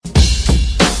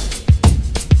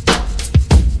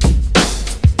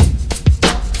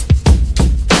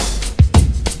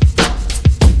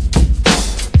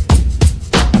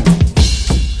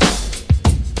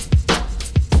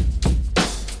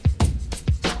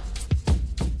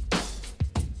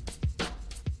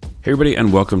Hey everybody,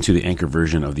 and welcome to the Anchor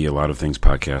version of the A Lot of Things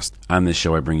podcast. On this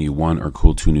show, I bring you one or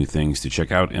cool two new things to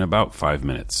check out in about 5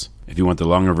 minutes. If you want the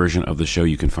longer version of the show,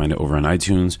 you can find it over on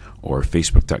iTunes or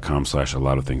facebook.com/A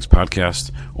Lot of Things podcast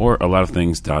or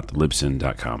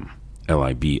alotoftthings.libsyn.com,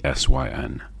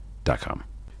 LIBSYN.com.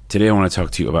 Today, I want to talk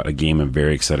to you about a game I'm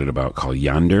very excited about called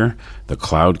Yonder, the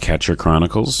Cloudcatcher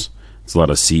Chronicles. It's a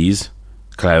lot of C's.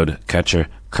 Cloudcatcher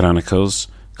Chronicles.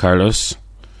 Carlos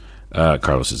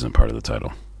isn't part of the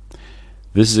title.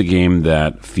 This is a game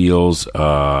that feels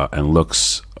and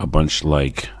looks a bunch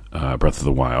like Breath of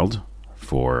the Wild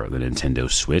for the Nintendo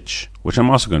Switch, which I'm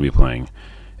also going to be playing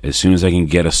as soon as I can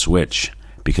get a Switch,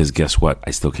 because guess what?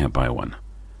 I still can't buy one.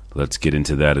 Let's get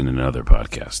into that in another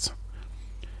podcast.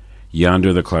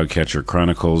 Yonder, the Cloudcatcher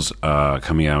Chronicles,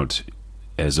 coming out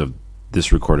as of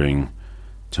this recording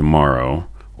tomorrow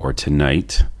or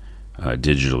tonight,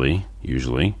 digitally,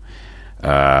 usually, the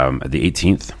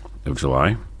 18th of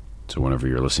July. So whenever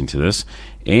you're listening to this.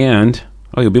 And,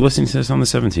 you'll be listening to this on the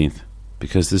 17th,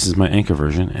 because this is my Anchor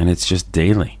version, and it's just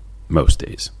daily, most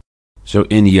days. So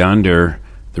in Yonder,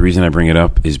 the reason I bring it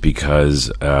up is because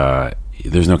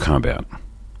there's no combat.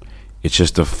 It's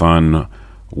just a fun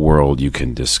world you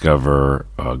can discover,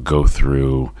 go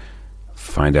through,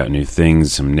 find out new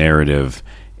things, some narrative,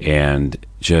 and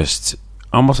just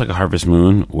almost like a Harvest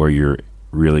Moon, where you're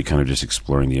really kind of just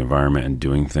exploring the environment and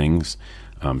doing things.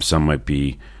 Some might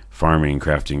be farming,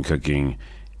 crafting, cooking,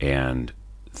 and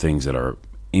things that are,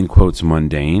 in quotes,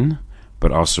 mundane,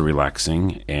 but also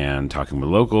relaxing, and talking with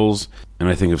locals. And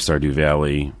I think of Stardew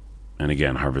Valley, and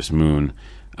again, Harvest Moon,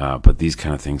 but these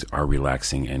kind of things are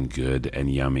relaxing and good and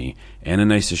yummy, and a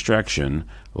nice distraction,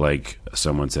 like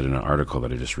someone said in an article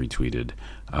that I just retweeted,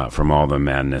 from all the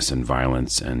madness and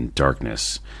violence and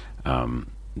darkness.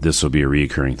 This will be a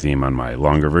recurring theme on my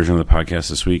longer version of the podcast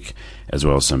this week, as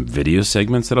well as some video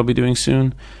segments that I'll be doing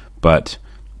soon. But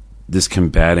this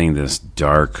combating this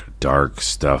dark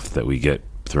stuff that we get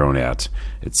thrown at,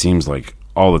 it seems like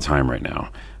all the time right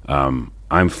now.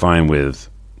 I'm fine with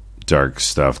dark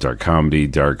stuff, dark comedy,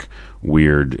 dark,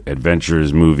 weird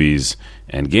adventures, movies,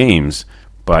 and games,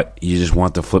 but you just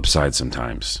want the flip side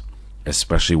sometimes,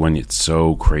 especially when it's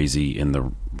so crazy in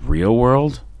the real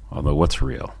world. Although, what's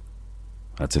real?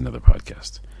 That's another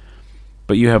podcast.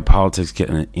 But you have politics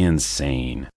getting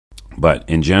insane. But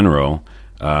in general,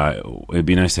 it'd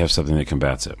be nice to have something that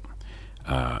combats it.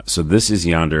 So this is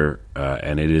Yonder,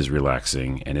 and it is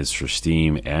relaxing, and it's for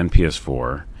Steam and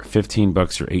PS4.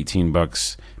 $15 or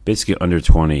 $18, basically under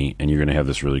 20, and you're going to have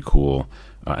this really cool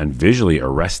and visually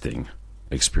arresting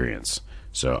experience.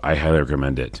 So I highly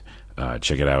recommend it.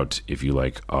 Check it out if you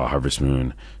like Harvest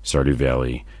Moon, Stardew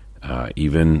Valley,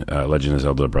 even Legend of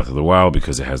Zelda Breath of the Wild,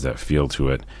 because it has that feel to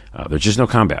it. There's just no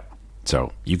combat.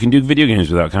 So you can do video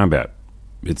games without combat.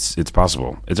 It's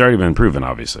possible. It's already been proven,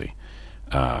 obviously,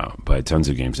 by tons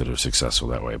of games that are successful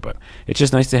that way. But it's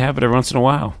just nice to have it every once in a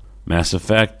while. Mass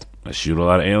Effect, I shoot a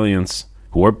lot of aliens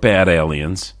who are bad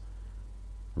aliens.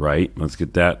 Right? Let's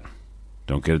get that.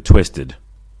 Don't get it twisted.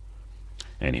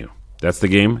 Anywho, that's the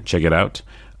game. Check it out.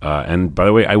 And by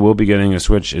the way, I will be getting a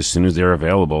Switch as soon as they're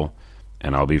available.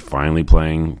 And I'll be finally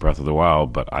playing Breath of the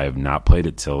Wild, but I have not played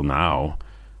it till now,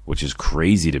 which is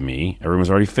crazy to me.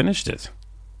 Everyone's already finished it.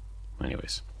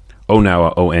 Anyways,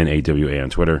 Onawa, ONAWA on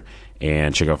Twitter,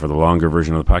 and check out for the longer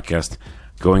version of the podcast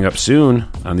going up soon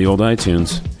on the old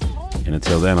iTunes. And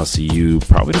until then, I'll see you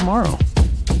probably tomorrow.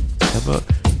 Have a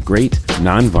great,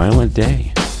 non-violent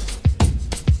day.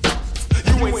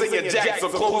 You ain't saying Jack, so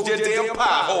close your damn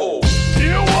pie hole.